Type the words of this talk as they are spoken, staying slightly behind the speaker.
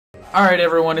Alright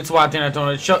everyone, it's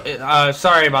Watanaton.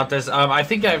 Sorry about this. I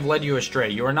think I've led you astray.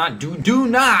 You are not do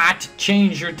not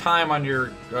change your time on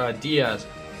your DS.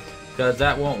 Because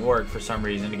that won't work for some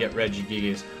reason to get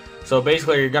Regigigas. So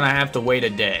basically you're gonna have to wait a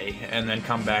day and then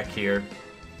come back here.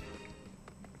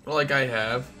 Like I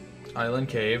have. Island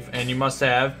Cave. And you must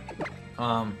have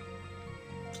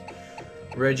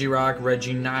Regirock,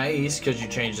 Reginice, because you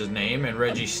changed his name, and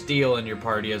Registeel in your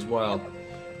party as well.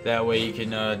 That way you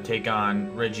can take on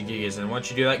Regigigas. And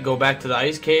once you do that, go back to the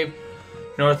ice cave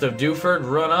north of Dewford,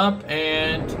 run up,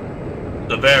 and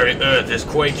the very earth is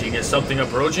quaking. Is something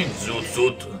approaching? Zoot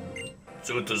zoot.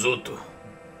 Zoot zoot.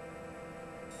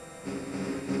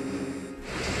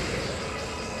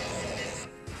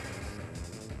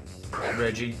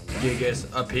 Regigigas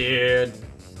appeared.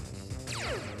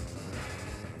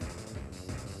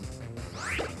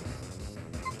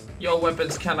 Your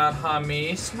weapons cannot harm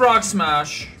me. Rock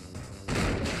smash!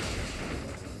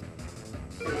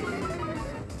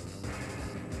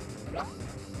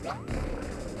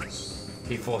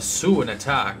 He foresaw an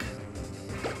attack.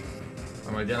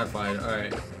 I'm identified.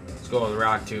 Alright. Let's go with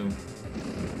Rock Tomb.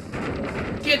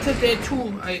 Get to that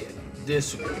tomb!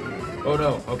 Oh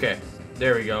no. Okay.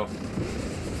 There we go.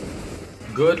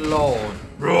 Good lord.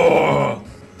 Bro,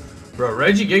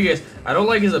 Regigigas. I don't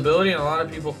like his ability, and a lot of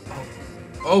people...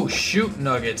 Oh, shoot,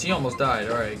 Nuggets. He almost died.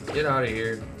 Alright, get out of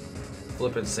here.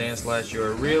 Flippin' Sand Slash.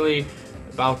 You're really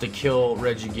about to kill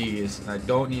Regigigas, and I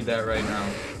don't need that right now.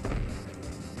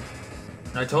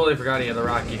 I totally forgot he had the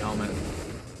Rocky helmet.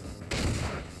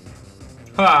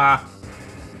 Ha!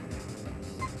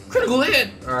 Critical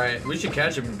hit! Alright, we should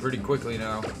catch him pretty quickly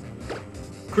now.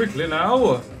 Quickly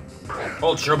now!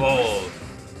 Ultra Ball!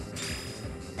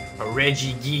 A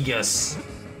Regigigas.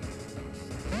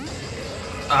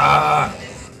 Ah!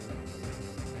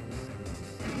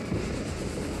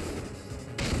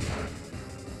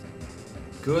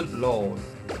 Good lord.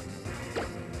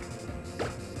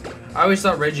 I always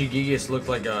thought Regigigas looked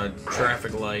like a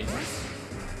traffic light.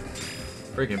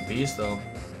 Freaking beast though.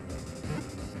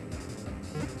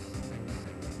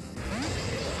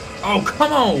 Oh,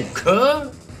 come on, cuh!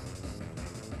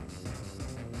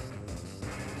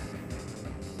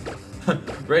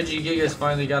 Regigigas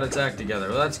finally got its act together.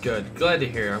 Well, that's good. Glad to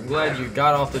hear. I'm glad you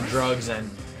got off the drugs and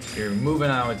you're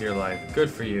moving on with your life. Good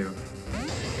for you.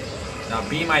 Now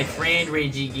be my friend,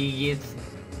 Regigigas.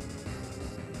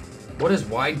 What does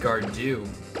Wide Guard do?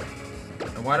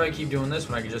 And why do I keep doing this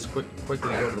when I can just quickly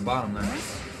go to the bottom then?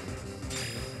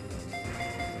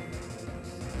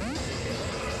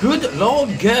 Good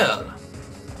lord, girl.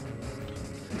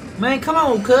 Man, come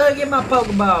on, cuz. Get my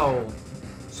Pokeball.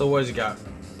 So what has he got?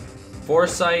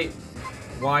 Foresight,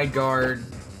 Wide Guard,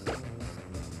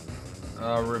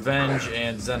 Revenge,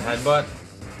 and Zen Headbutt.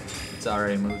 It's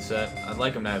already a moveset. I'd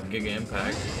like him to have Giga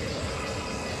Impact.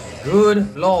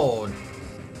 Good lord.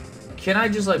 Can I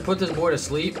just like put this boy to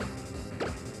sleep?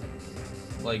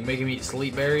 Like make him eat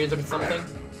sleep berries or something?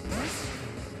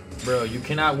 Bro, you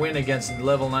cannot win against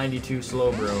level 92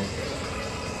 slow, bro.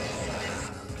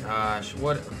 Gosh,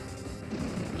 what?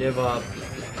 Give up.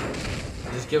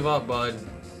 Just give up, bud.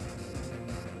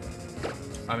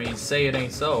 I mean, say it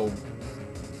ain't so.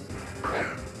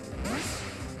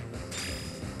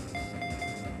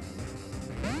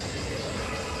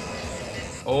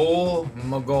 Oh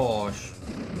my gosh.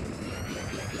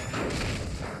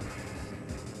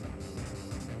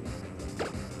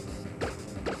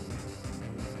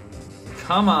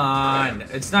 Come on.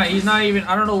 It's not, he's not even,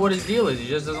 I don't know what his deal is. He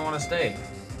just doesn't want to stay.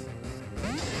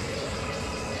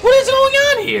 What is going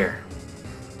on here?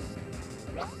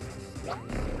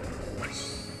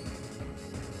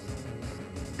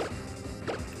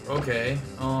 Okay,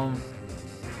 come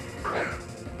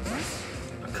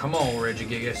on,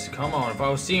 Regigigas, come on. If I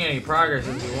was seeing any progress,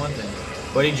 it'd be one thing.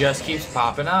 But he just keeps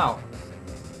popping out.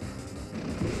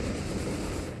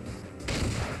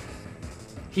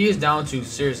 He is down to,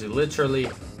 seriously, literally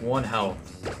 1 health.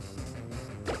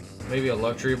 Maybe a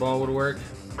luxury ball would work.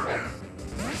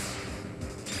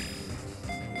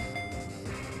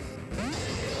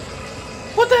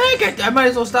 What the heck? I might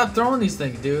as well stop throwing these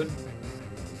things, dude.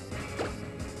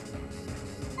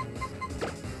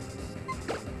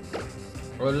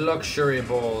 Or a luxury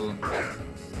ball.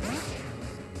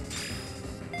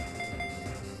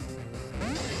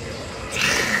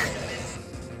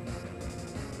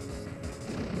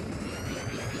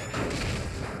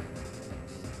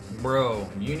 Bro,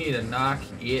 you need to knock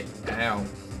it out.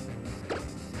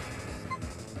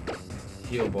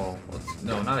 Heal ball.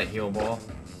 No, not a heal ball.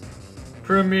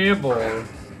 Premier ball.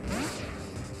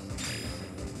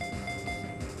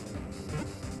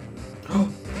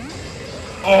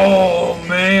 Oh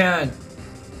man!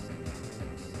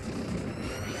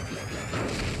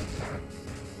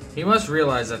 He must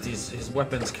realize that his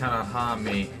weapons cannot harm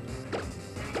me.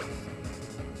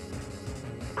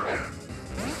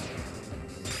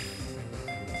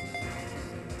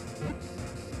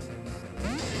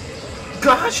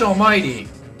 Gosh almighty!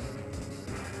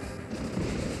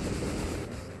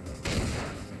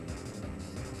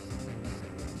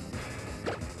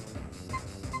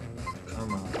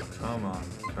 Come on, come on,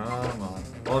 come on.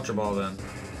 Ultra Ball then.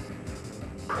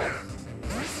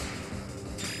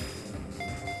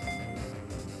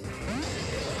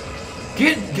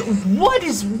 What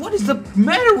is the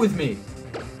matter with me?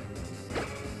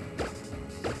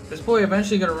 This boy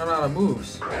eventually gonna run out of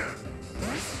moves.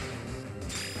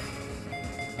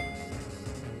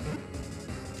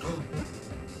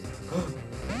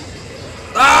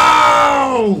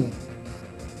 Oh!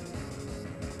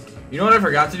 You know what I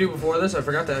forgot to do before this? I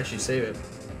forgot to actually save it.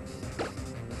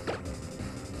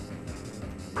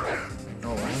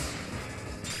 Oh well.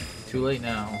 Too late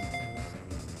now.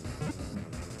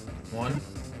 1,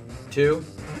 2,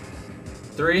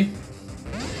 3.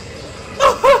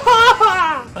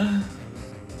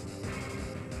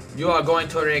 You are going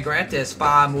to regret this,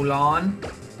 Fa Mulan.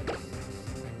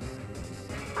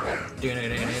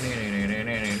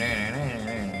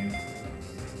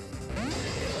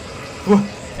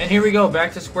 And here we go,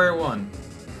 back to square one.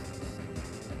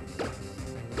 This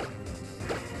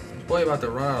boy about to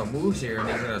run out of moves here, and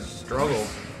he's gonna struggle.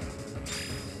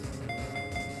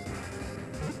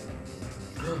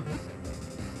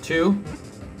 Two,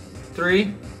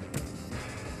 3,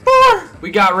 4.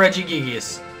 We got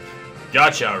Regigigas.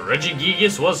 Gotcha,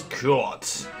 Regigigas was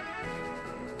caught.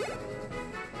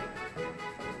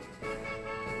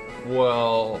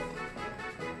 Well,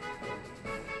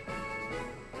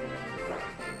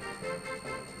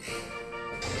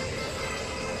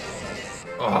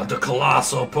 oh, the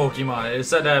colossal Pokemon. It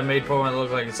said that it made Pokemon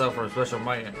look like itself for a special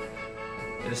might.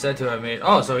 It is said to have made.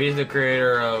 Oh, so he's the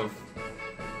creator of.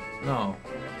 No.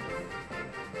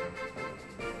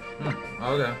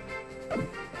 Okay.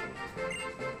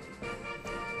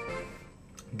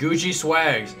 Gucci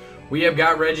Swags. We have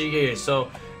got Regigigas.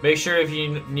 So make sure if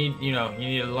you need, you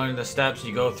need to learn the steps.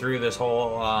 You go through this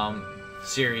whole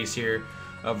series here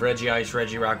of Regice,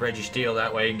 Regirock, Registeel.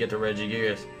 That way you can get the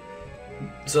Regigigas.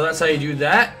 So that's how you do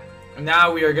that.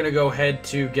 Now we are gonna go ahead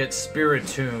to get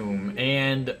Spiritomb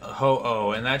and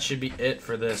Ho-Oh, and that should be it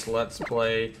for this Let's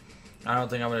Play. I don't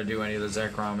think I'm gonna do any of the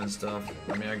Zekrom and stuff.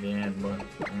 I mean, I can, but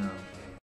you know.